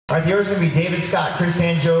All right, the order's going to be David, Scott, Chris,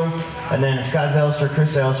 and Joe, and then Scott Zelstra,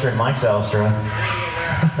 Chris Zelstra, and Mike Zelstra.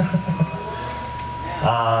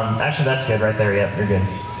 Actually, that's good right there. Yep, you're good.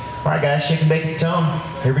 All right, guys, shake and bake at the tone.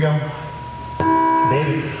 Here we go.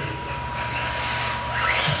 David,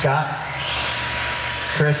 Scott,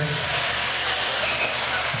 Chris,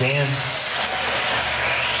 Dan,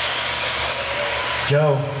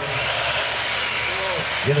 Joe,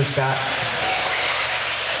 the other Scott,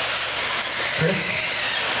 Chris,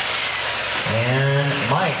 and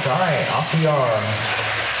Mike. All right, off we are.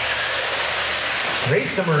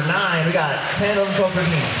 Race number 9, we got 10, 11, 12,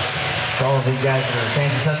 13. For all of these guys that are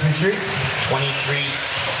fans of Sesame Street. 23,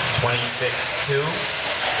 26, 2.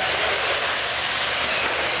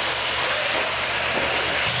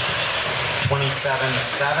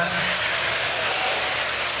 27-7,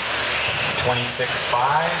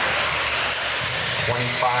 26-5,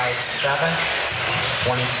 25-7,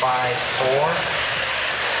 25-4,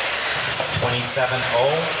 27-0,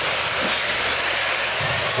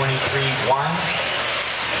 23-1,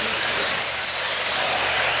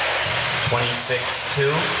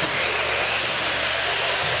 26-2,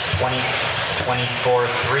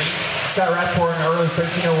 24-3. Scott Rapport in early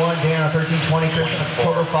 13:01, Dan on 13:20, Chris on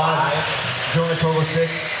 12:05, Joe on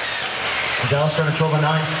 12:06, Dallas on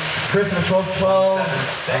 12:09, Chris on 12:12.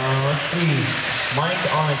 Let's see, Mike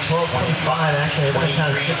on 12:25. Actually, everybody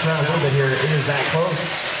kind of skips around a little bit here. It is that close.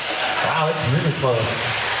 Wow, it's really close.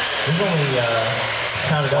 We've only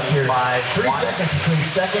counted up here 3 seconds between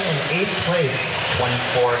 2nd and 8th place.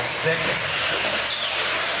 24-6.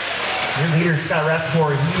 Your leader, Scott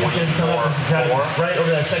Rapport, he is going to come up and try to right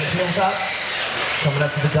over that second tabletop. Coming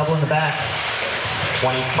up to the double in the back.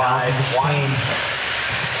 25-1.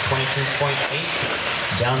 22.8.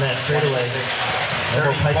 Down that straightaway.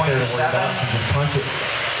 Little pipe there that we're about to just punch it.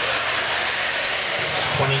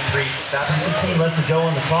 23-7. 15 left to go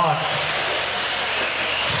on the clock.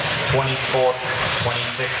 24,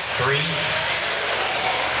 26-3.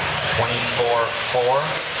 24-4.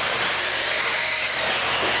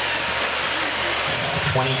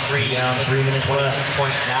 23 down, 3 minutes left.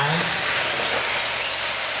 22.9.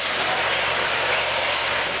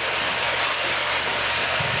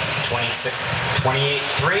 26,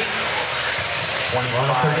 28-3. 13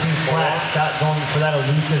 flat. Scott going for that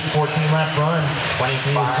elusive 14-lap run.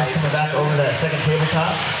 25. Just coming back over that second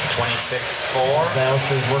tabletop. 26-4. Dallas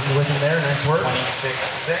is working with him there. Nice work.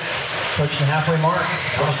 26-6. Pushing the halfway mark.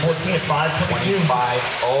 On 14 at 5:22.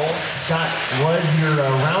 25-0. Scott was your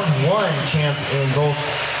round 1 champ in both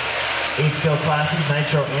 8-scale classes,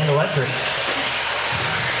 nitro and electric.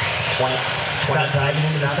 20. Scott diving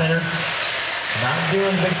into the center. Not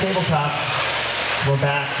doing the big tabletop. We're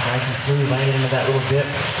back, nice and smooth, landed into that little dip.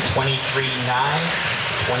 23-9,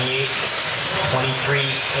 28,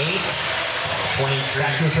 23-8, 23.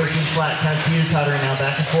 Back to a 13 flat, kind of teeter-tottering now,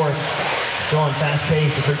 back and forth. Still on fast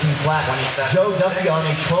pace, a 13 flat. 27. Joe Duffy on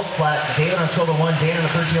a 12 flat, David on a 12:01, Dan on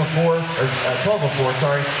a 13:04, or 12:04,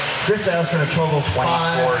 sorry. Chris Alster on a 12:05.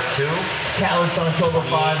 24-2. Callis on a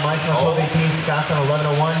 12:05, Mike's on a 12:18, Scott's on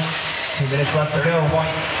 11:01. 2 minutes left to go.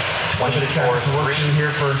 24-3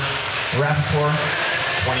 here for Rappaport.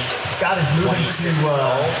 Scott is moving to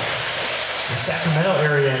the Sacramento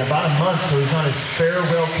area in about a month, so he's on his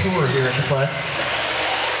farewell tour here at the Plex.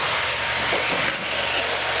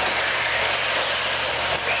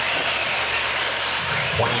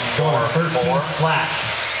 Going 13 flat.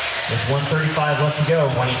 There's 1:35 left to go.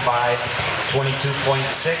 25,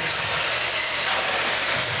 22.6,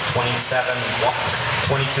 27,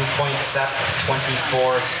 22.7,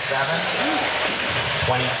 24-7,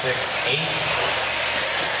 26-8.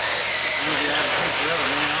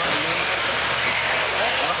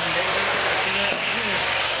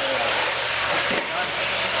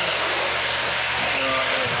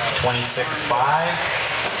 26-5,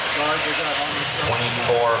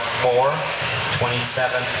 24-4,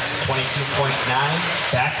 27, 22.9.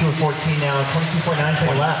 Back to a 14 now, 22.9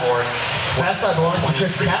 second lap. Fast lap belongs to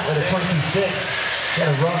Chris Catlett at 22.6. He had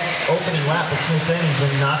a rough opening lap, but since then he's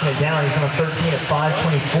been knocking it down. He's on a 13 at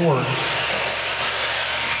 5:24.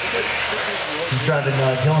 He's driving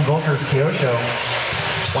Dylan Volker's KO show.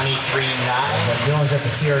 23-9. Dylan's at the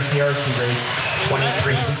CRCRC race.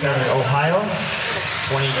 23-7. Down in Ohio.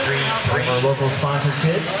 23-3. Our local sponsored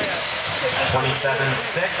kid.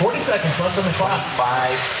 27-6. 40 seconds left on the clock.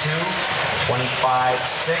 25-2.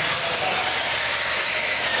 25-6.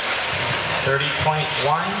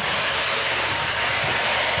 30.1.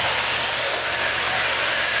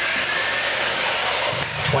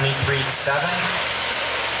 23-7.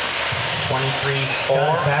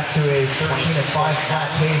 23-4. Back to a 13 at 5 flat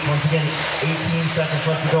pace. Once again, 18 seconds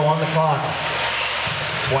left to go on the clock.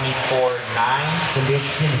 24.9. Gonna be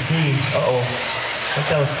interesting to see. Uh-oh. I think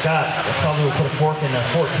that was Scott. That probably will put a fork in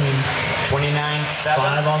 14. 29.7.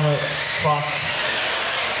 5 on the clock.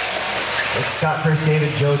 It's Scott, Chris,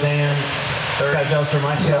 David, Joe, Dan, Scott Zelstra,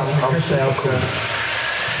 myself, Chris Zelstra.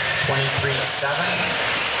 23.7.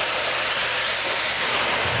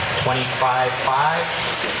 25.5.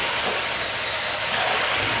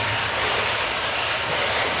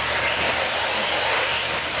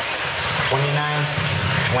 29,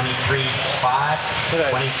 23.5,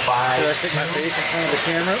 25. Should I stick my face in front of the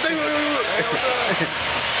camera?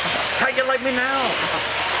 How you like me now?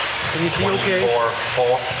 Can you see okay?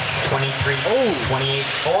 24.4, 23,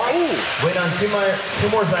 28.4. Oh, wait on two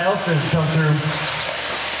more Zylstras to come through.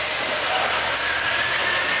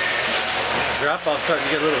 Drop off starting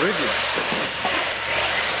to get a little rigid.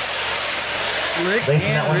 Lathan,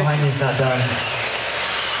 that one behind you is not done.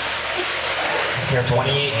 Careful.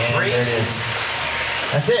 28.3. There it is.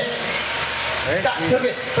 That's it. Scott took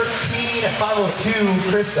it 13 at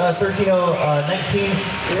 5:02. Chris 13:19.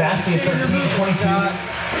 Basti at 13:22.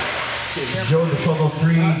 Joe to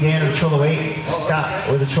 12:03. Dan at 12:08. Scott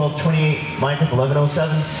with a 12:28. Mike at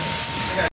 11:07.